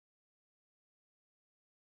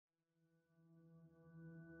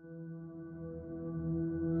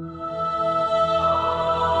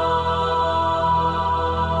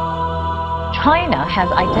China has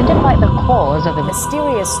identified the cause of the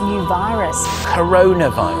mysterious new virus.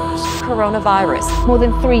 Coronavirus. More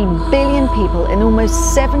than 3 billion people in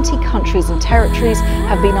almost 70 countries and territories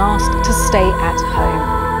have been asked to stay at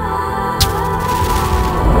home.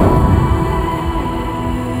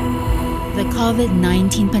 The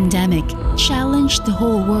COVID-19 pandemic challenged the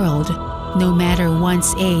whole world. No matter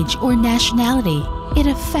one's age or nationality, it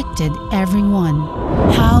affected everyone.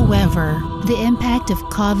 However, the impact of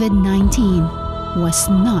COVID-19 was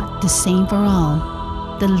not the same for all.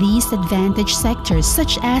 The least advantaged sectors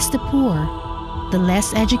such as the poor, the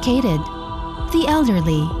less educated, the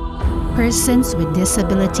elderly, persons with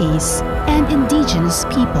disabilities, and indigenous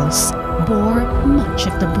peoples bore much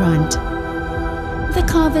of the brunt. The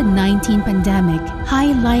COVID-19 pandemic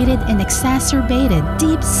highlighted and exacerbated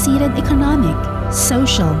deep-seated economic,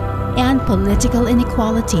 social, and political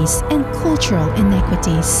inequalities and cultural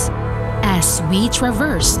inequities. As we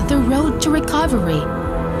traverse the road to recovery,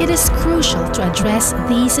 it is crucial to address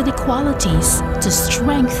these inequalities to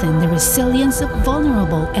strengthen the resilience of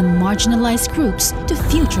vulnerable and marginalized groups to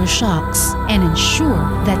future shocks and ensure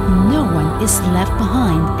that no one is left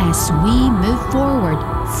behind as we move forward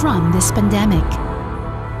from this pandemic.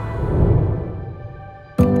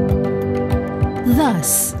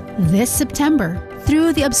 Thus, this September,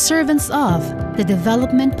 through the observance of the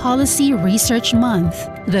Development Policy Research Month,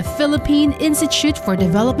 the Philippine Institute for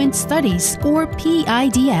Development Studies, or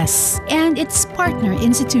PIDS, and its partner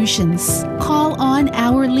institutions call on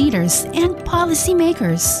our leaders and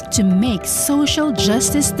policymakers to make social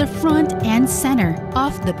justice the front and center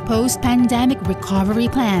of the post-pandemic recovery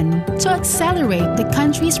plan to accelerate the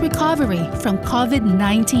country's recovery from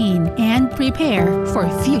COVID-19 and prepare for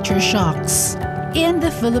future shocks. In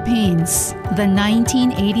the Philippines, the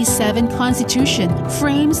 1987 Constitution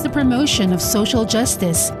frames the promotion of social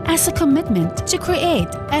justice as a commitment to create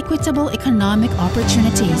equitable economic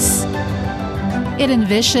opportunities. It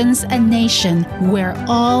envisions a nation where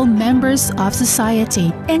all members of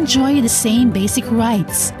society enjoy the same basic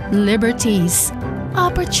rights, liberties,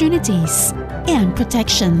 opportunities, and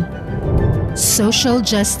protection. Social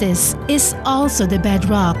justice is also the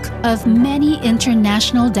bedrock of many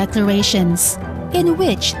international declarations in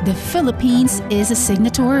which the Philippines is a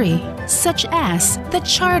signatory, such as the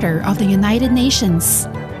Charter of the United Nations,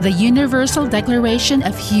 the Universal Declaration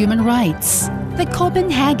of Human Rights, the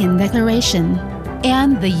Copenhagen Declaration,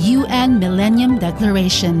 and the UN Millennium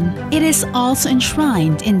Declaration. It is also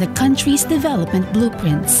enshrined in the country's development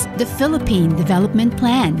blueprints, the Philippine Development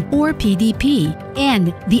Plan, or PDP,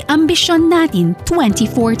 and the Ambisyon Natin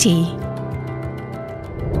 2040.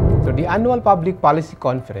 So the annual Public Policy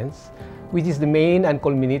Conference, which is the main and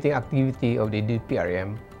culminating activity of the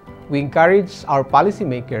DPRM, we encourage our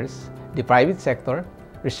policymakers, the private sector,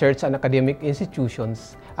 research and academic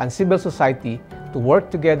institutions, and civil society to work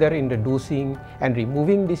together in reducing and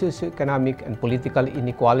removing the socioeconomic and political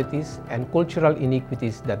inequalities and cultural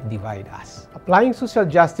inequities that divide us. Applying social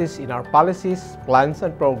justice in our policies, plans,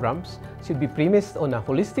 and programs should be premised on a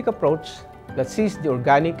holistic approach that sees the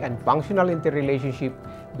organic and functional interrelationship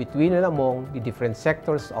between and among the different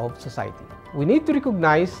sectors of society. We need to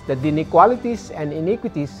recognize that the inequalities and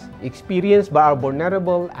inequities experienced by our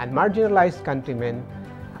vulnerable and marginalized countrymen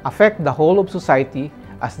affect the whole of society,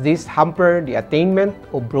 as these hamper the attainment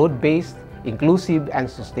of broad-based, inclusive, and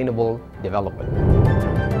sustainable development.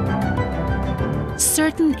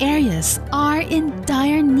 Certain areas are in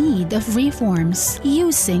dire need of reforms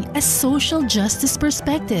using a social justice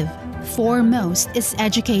perspective. Foremost is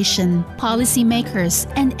education.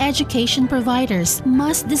 Policymakers and education providers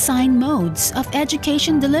must design modes of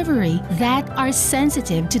education delivery that are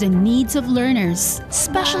sensitive to the needs of learners,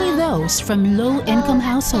 especially those from low-income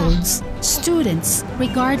households. Students,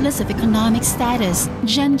 regardless of economic status,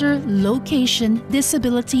 gender, location,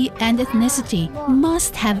 disability, and ethnicity,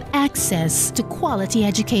 must have access to quality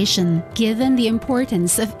education. Given the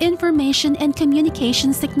importance of information and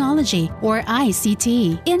communications technology, or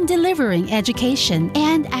ICT, in delivering education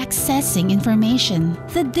and accessing information,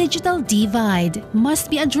 the digital divide must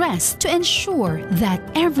be addressed to ensure that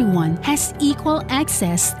everyone has equal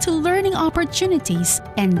access to learning opportunities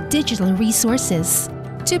and digital resources.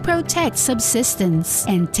 To protect subsistence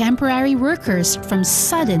and temporary workers from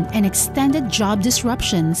sudden and extended job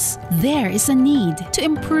disruptions, there is a need to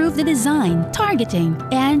improve the design, targeting,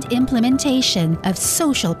 and implementation of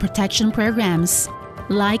social protection programs.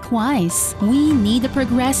 Likewise, we need a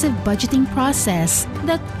progressive budgeting process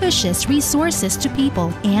that pushes resources to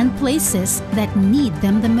people and places that need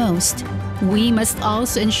them the most. We must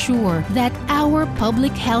also ensure that our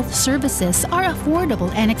public health services are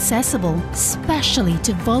affordable and accessible, especially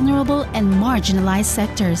to vulnerable and marginalized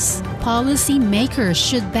sectors. Policy makers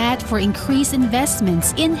should bat for increased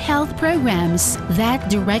investments in health programs that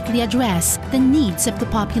directly address the needs of the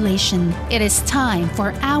population. It is time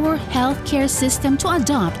for our healthcare system to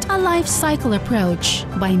adopt a life cycle approach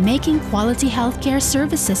by making quality healthcare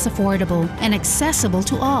services affordable and accessible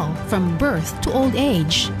to all from birth to old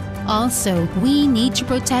age. Also, we need to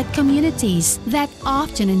protect communities that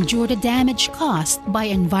often endure the damage caused by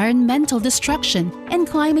environmental destruction and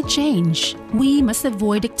climate change. We must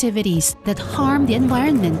avoid activities that harm the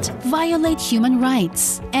environment, violate human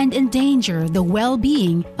rights, and endanger the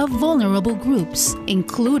well-being of vulnerable groups,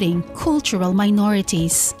 including cultural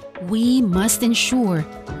minorities. We must ensure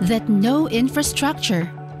that no infrastructure,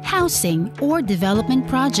 housing, or development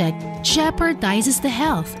project jeopardizes the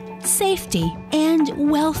health, safety, and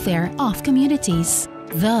welfare of communities.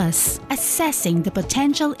 Thus, assessing the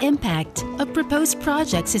potential impact of proposed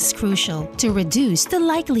projects is crucial to reduce the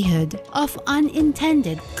likelihood of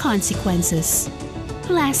unintended consequences.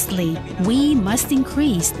 Lastly, we must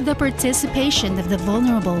increase the participation of the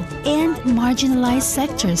vulnerable and marginalized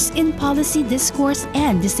sectors in policy discourse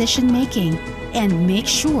and decision-making, and make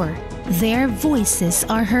sure their voices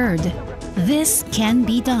are heard. This can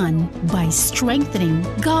be done by strengthening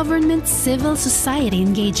government civil society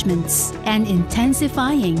engagements and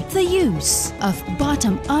intensifying the use of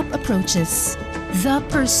bottom-up approaches. The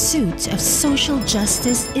pursuit of social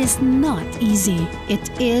justice is not easy. It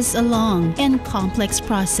is a long and complex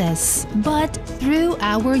process. But through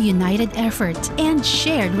our united effort and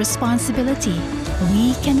shared responsibility,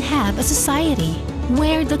 we can have a society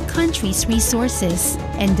where the country's resources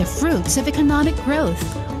and the fruits of economic growth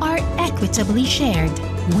are equitably shared,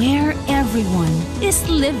 where everyone is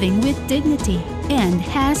living with dignity and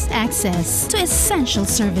has access to essential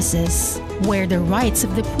services, where the rights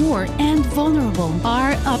of the poor and vulnerable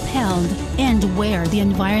are upheld, and where the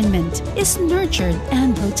environment is nurtured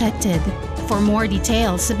and protected. For more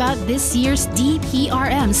details about this year's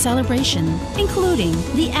DPRM celebration, including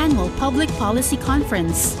the annual Public Policy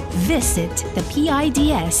Conference, visit the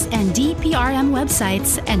PIDS and DPRM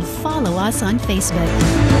websites and follow us on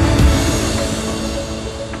Facebook.